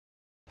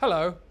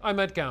Hello, I'm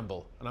Ed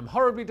Gamble, and I'm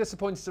horribly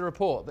disappointed to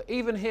report that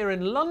even here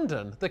in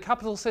London, the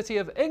capital city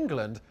of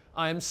England,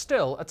 I am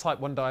still a type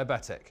 1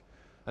 diabetic.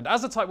 And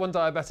as a type 1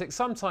 diabetic,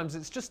 sometimes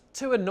it's just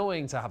too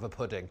annoying to have a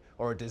pudding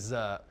or a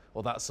dessert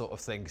or that sort of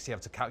thing, because you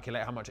have to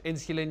calculate how much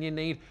insulin you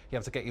need, you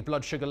have to get your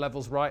blood sugar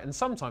levels right, and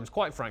sometimes,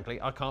 quite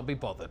frankly, I can't be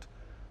bothered.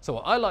 So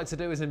what I like to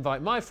do is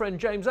invite my friend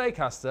James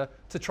Acaster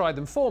to try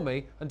them for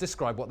me and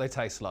describe what they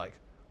taste like.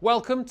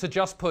 Welcome to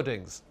Just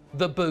Puddings,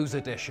 the booze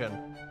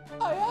edition.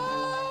 Aye, aye.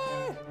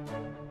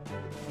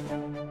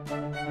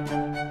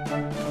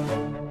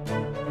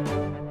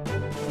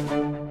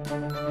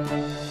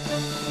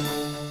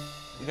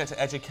 You're going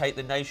to educate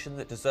the nation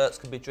that desserts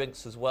can be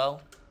drinks as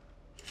well.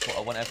 That's what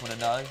I want everyone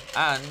to know.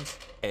 And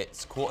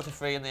it's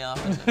 2:45 in the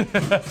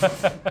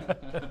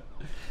afternoon.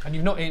 And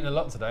you've not eaten a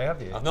lot today,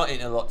 have you? I've not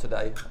eaten a lot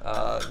today.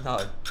 No,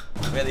 I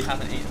really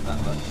haven't eaten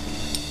that much.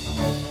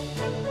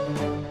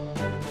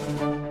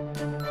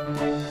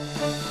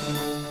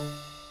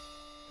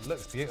 It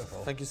looks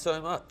beautiful. Thank you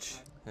so much.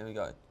 Here we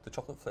go, the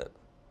chocolate flip.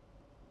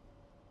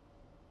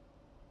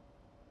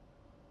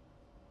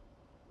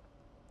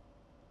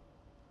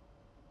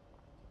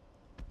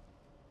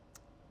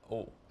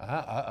 Oh.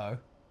 Uh-oh.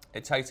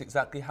 It tastes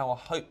exactly how I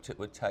hoped it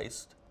would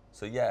taste.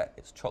 So yeah,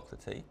 it's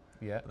chocolatey.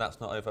 Yeah. But that's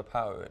not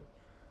overpowering.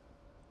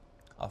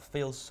 I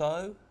feel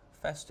so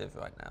festive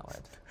right now,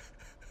 Ed.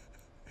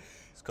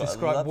 It's got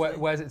Describe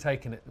where's it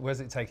taking it?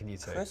 Where's it taking you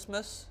to?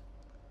 Christmas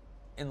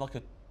in like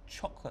a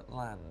chocolate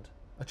land.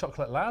 A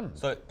chocolate land.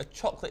 So a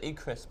chocolatey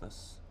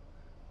Christmas.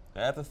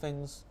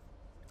 Everything's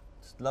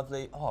just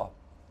lovely. Oh,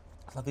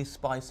 lovely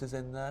spices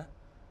in there.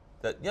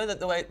 That you know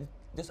the way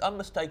just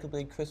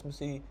unmistakably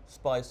Christmassy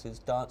spices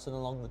dancing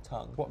along the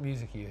tongue. What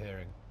music are you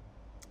hearing?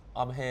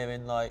 I'm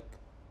hearing like,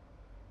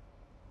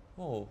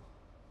 oh.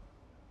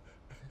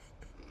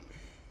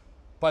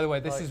 By the way,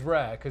 this is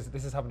rare because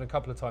this has happened a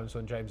couple of times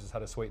when James has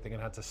had a sweet thing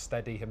and had to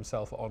steady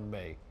himself on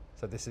me.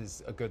 So this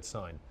is a good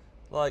sign.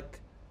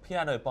 Like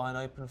piano by an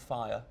open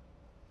fire.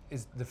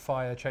 Is the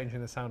fire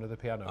changing the sound of the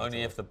piano?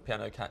 Only if the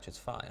piano catches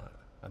fire.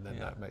 And then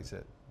that makes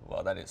it...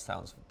 Well, then it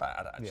sounds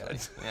bad, actually.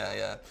 Yeah.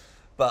 Yeah.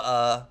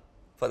 But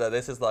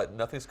this is like,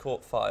 nothing's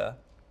caught fire,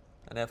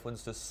 and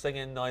everyone's just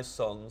singing nice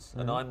songs,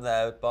 and I'm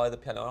there by the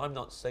piano, and I'm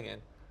not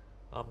singing.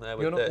 I'm there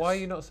with this. Why are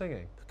you not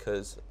singing?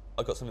 Because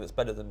I've got something that's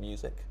better than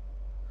music.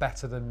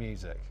 Better than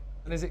music.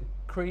 And is it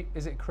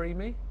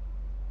creamy?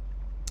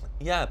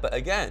 Yeah, but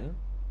again,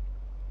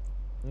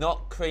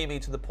 not creamy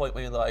to the point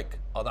where you're like,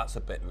 oh, that's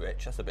a bit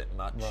rich, that's a bit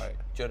much. Right.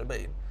 Do you know what I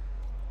mean?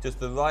 Just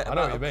the right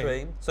amount of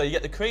cream. So you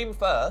get the cream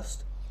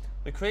first,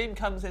 the cream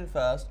comes in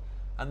first,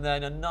 and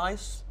then a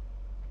nice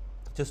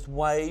just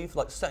wave,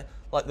 like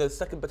the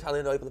second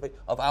battalion over the thing,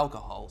 of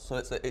alcohol. So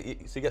it's so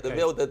you get the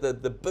real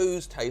the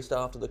booze taste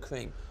after the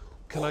cream.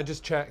 Can I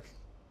just check?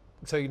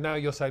 So now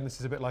you're saying this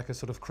is a bit like a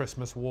sort of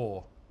Christmas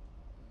war.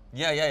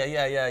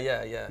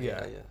 Yeah.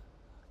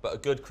 But a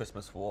good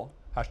Christmas war.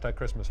 Hashtag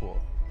Christmas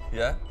war.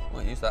 Yeah,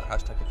 we'll use that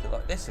hashtag if you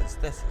like. This is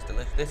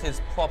delicious. This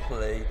is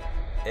properly.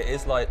 It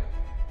is like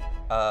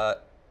a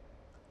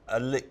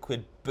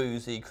liquid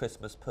boozy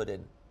Christmas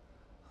pudding.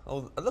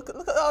 Oh, look at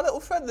our little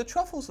friend, the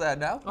truffle's there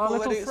now. Our already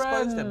little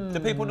exposed friend. him. Do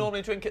people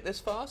normally drink it this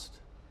fast?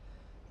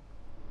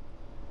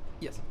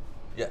 Yes.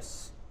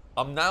 Yes.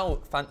 I'm now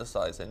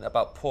fantasising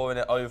about pouring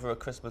it over a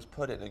Christmas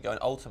pudding and going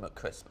ultimate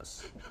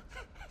Christmas.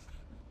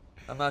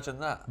 Imagine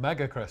that.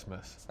 Mega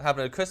Christmas.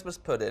 Having a Christmas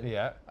pudding,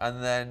 yeah,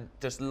 and then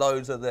just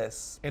loads of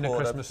this. In a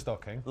Christmas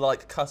stocking.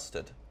 Like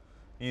custard.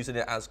 Using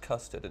it as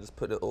custard and just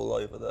put it all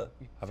over the...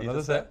 Have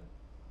another sip.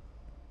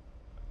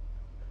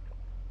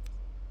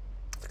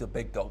 It's a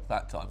big dog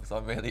that time because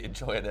I'm really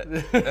enjoying it.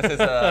 This is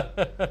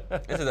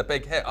a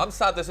big hit. I'm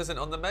sad this isn't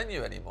on the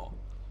menu anymore.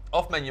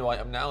 Off menu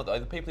item now though.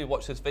 The people who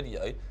watch this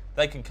video,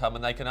 they can come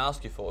and they can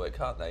ask you for it,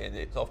 can't they? And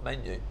it's off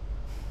menu.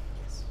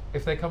 Yes.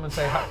 If they come and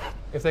say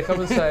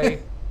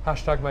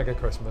hashtag Mega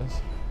Christmas.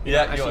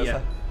 Yeah, actually,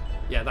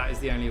 yeah, that is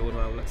the only order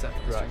I will accept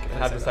for this drink. They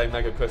have to say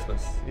Mega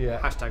Christmas. Yeah.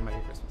 Hashtag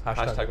Mega Christmas.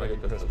 Hashtag Mega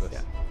Christmas.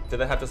 Yeah. Do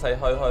they have to say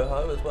ho ho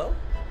ho as well?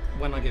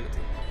 When I give it to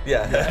you.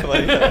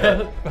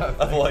 Yeah.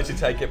 Otherwise you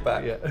take it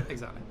back. Yeah.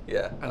 Exactly.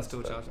 Yeah. And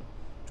still charge them.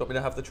 Do you want me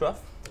to have the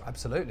truff?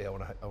 Absolutely. I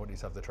want you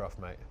to have the truff,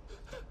 mate.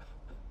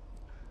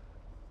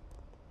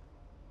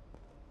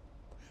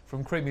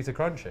 From creamy to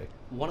crunchy.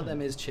 One of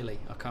them is chili.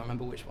 I can't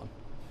remember which one.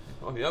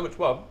 Oh, yeah, which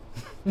one?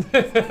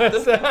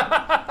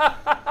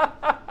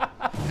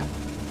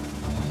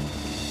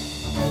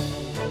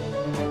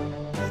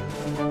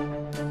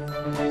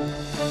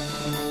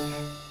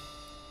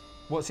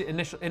 What's your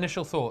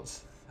initial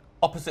thoughts?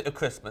 Opposite of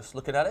Christmas,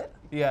 looking at it.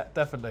 Yeah,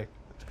 definitely.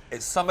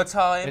 It's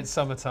summertime. It's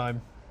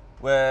summertime.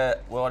 We're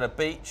on a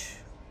beach,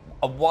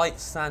 a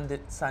white sandy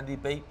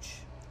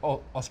beach.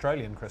 Oh,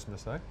 Australian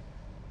Christmas though.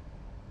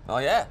 Oh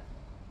yeah,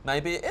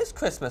 maybe it is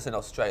Christmas in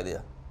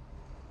Australia.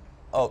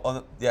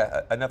 Oh,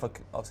 yeah,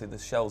 obviously the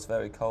shell's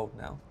very cold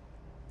now.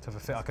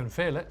 I can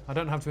feel it. I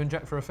don't have to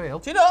inject for a feel.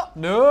 Do you not?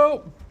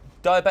 No.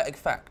 Diabetic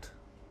fact.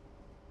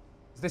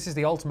 This is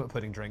the ultimate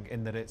pudding drink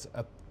in that it's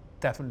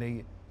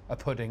definitely a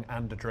pudding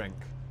and a drink.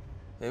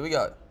 Here we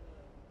go.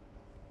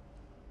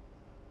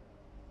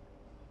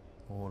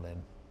 All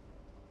in.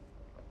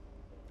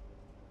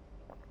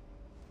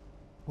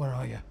 Where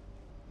are you?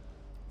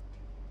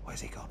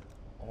 Where's he gone?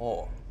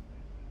 Oh.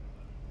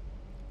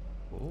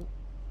 Ooh.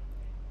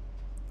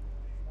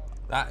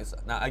 That is,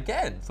 now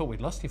again. Thought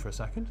we'd lost you for a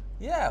second.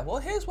 Yeah, well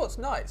here's what's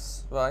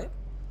nice, right?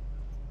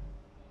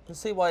 You can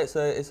see why it's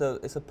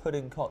a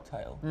pudding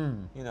cocktail.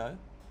 You know?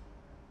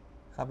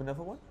 Have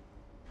another one?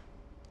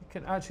 You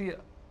can actually,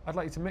 I'd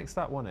like you to mix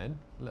that one in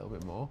a little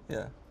bit more.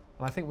 Yeah.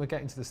 And I think we're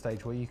getting to the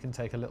stage where you can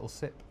take a little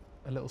sip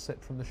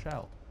from the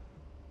shell.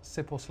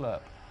 Sip or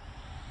slurp.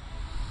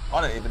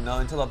 I don't even know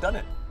until I've done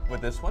it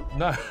with this one.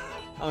 No.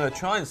 I'm going to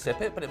try and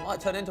sip it, but it might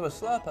turn into a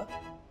slurper.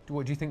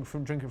 What do you think,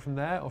 drink it from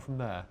there or from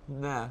there?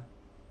 Nah.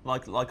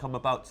 Like I'm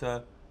about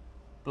to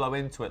blow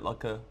into it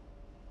like a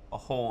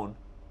horn.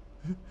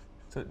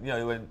 So, you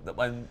know,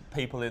 when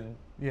people in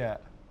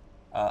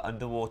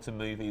underwater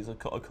movies are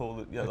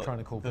called, you know, like trying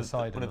to call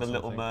Poseidon. One of the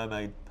Little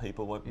Mermaid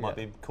people might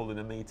be calling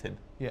a meeting.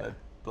 Yeah.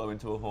 Blow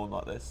into a horn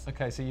like this.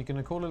 Okay, so you're going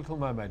to call a Little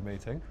Mermaid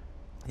meeting.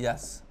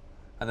 Yes.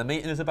 And the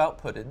meeting is about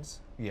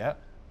puddings. Yeah.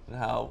 And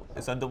how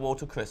it's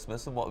underwater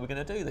Christmas and what are we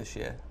going to do this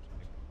year.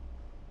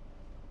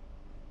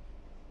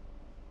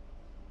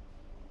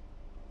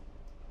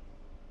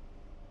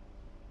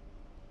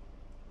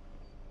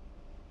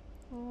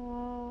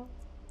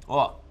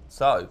 What?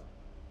 So,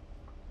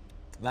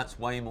 that's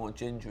way more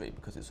gingery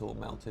because it's all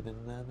melted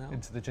in there now.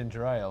 Into the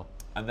ginger ale.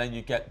 And then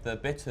you get the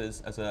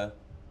bitters as they're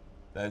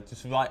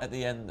just right at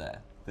the end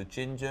there. The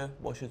ginger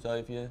washes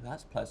over you,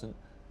 that's pleasant.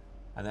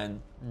 And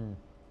then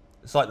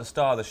it's like the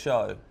star of the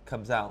show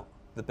comes out,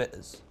 the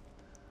bitters.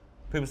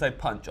 People say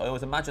punch, I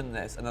always imagine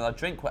this, and then I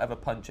drink whatever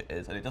punch it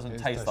is, and it doesn't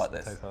taste like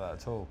this. Taste like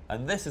that at all.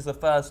 And this is the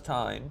first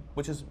time,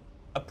 which is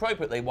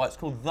appropriately why it's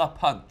called the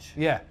punch.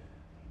 Yeah.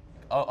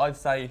 I'd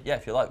say, yeah,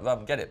 if you like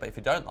rum, get it, but if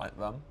you don't like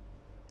rum,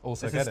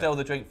 also this is still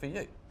the drink for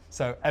you.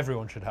 So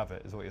everyone should have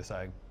it, is what you're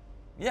saying?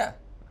 Yeah,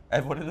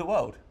 everyone in the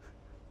world.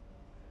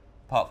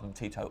 Apart from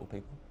teetotal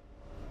people.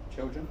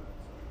 Children?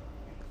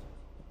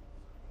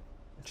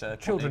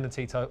 Children are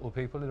teetotal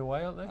people in a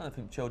way, aren't they? I don't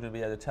think children would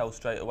be able to tell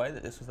straight away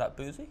that this was that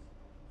boozy.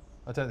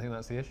 I don't think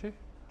that's the issue.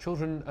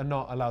 Children are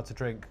not allowed to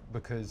drink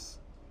because...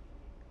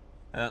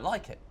 They don't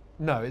like it.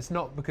 No, it's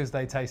not because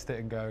they taste it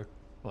and go,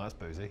 well, that's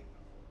boozy.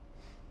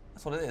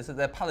 That's what it is.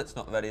 Their palate's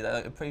not ready. They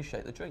don't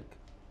appreciate the drink.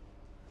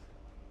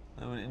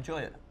 They wouldn't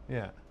enjoy it.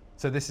 Yeah.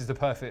 So this is the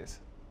perfect...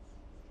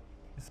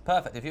 It's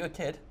perfect. If you're a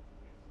kid,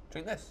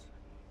 drink this.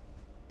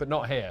 But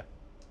not here.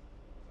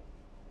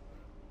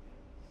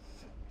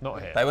 Not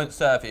here. They won't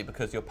serve you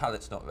because your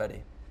palate's not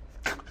ready.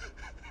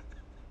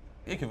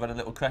 You can run a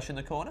little creche in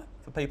the corner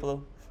for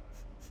people.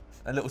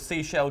 A little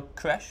seashell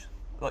creche,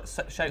 like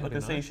shaped like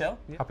a seashell.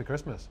 Yeah. Happy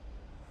Christmas.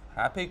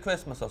 Happy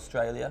Christmas,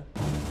 Australia.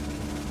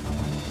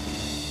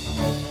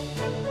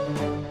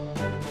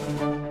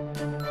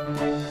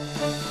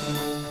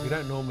 We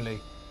don't normally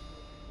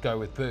go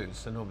with booze,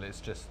 so normally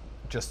it's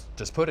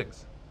just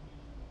puddings.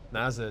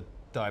 Now, as a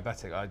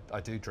diabetic, I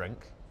do drink,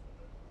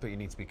 but you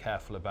need to be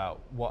careful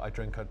about what I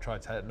drink. I'd try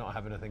to not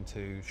have anything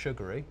too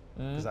sugary,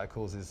 because that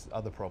causes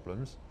other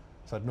problems.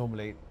 So I'd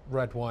normally,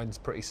 red wine's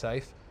pretty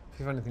safe. If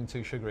you have anything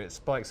too sugary, it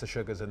spikes the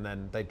sugars and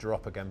then they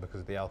drop again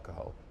because of the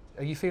alcohol.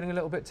 Are you feeling a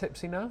little bit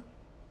tipsy now?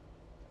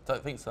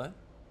 Don't think so.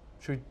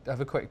 Should we have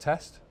a quick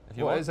test?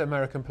 What does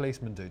American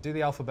policemen do? Do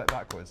the alphabet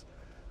backwards.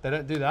 They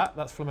don't do that,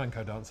 that's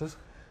flamenco dancers.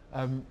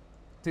 Do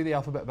the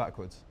alphabet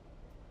backwards.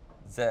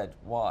 Z,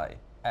 Y,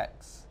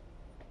 X,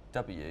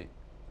 W,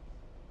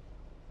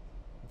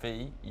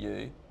 V,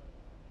 U,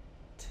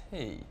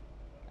 T,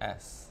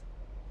 S.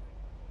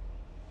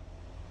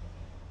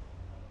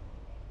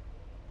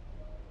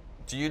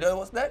 Do you know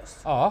what's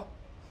next? R.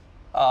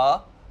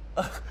 R.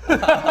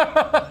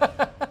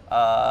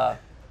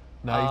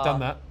 No, you've done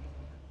that.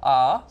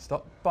 R.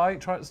 Stop trying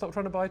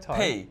to buy time.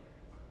 P.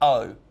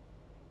 O.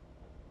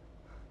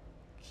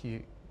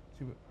 Q.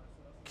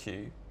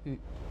 Q. You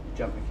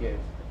jump the queue.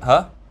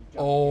 Huh?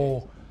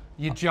 Oh,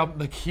 you jumped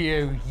the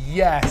queue.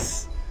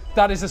 Yes.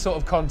 That is the sort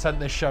of content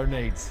this show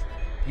needs.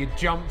 You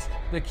jumped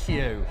the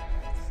queue.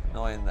 It's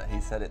annoying that he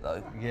said it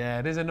though. Yeah,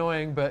 it is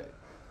annoying, but...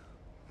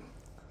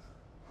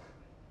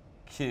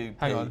 Q.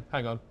 Hang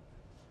on.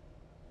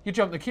 You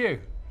jumped the queue.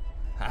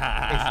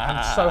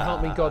 And so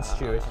help me God,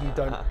 Stu, if you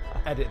don't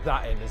edit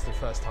that in as the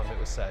first time it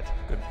was said.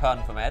 Good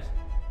pun from Ed.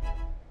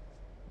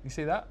 You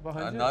see that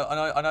behind you?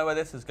 I know where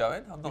this is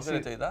going. I'm not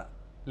going to do that.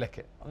 Lick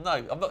it. No,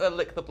 I'm not going to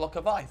lick the block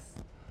of ice.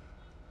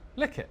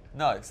 Lick it?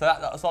 No, so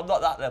I'm not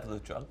that level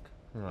of drunk.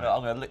 Right. No,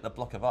 I'm going to lick the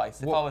block of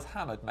ice. If I was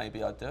hammered,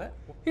 maybe I'd do it.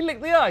 He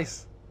licked the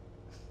ice.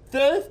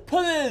 There's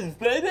puddings,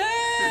 baby!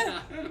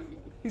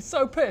 He's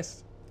so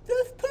pissed.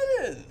 There's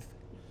puddings!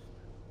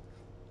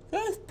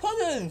 There's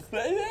puddings,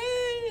 baby!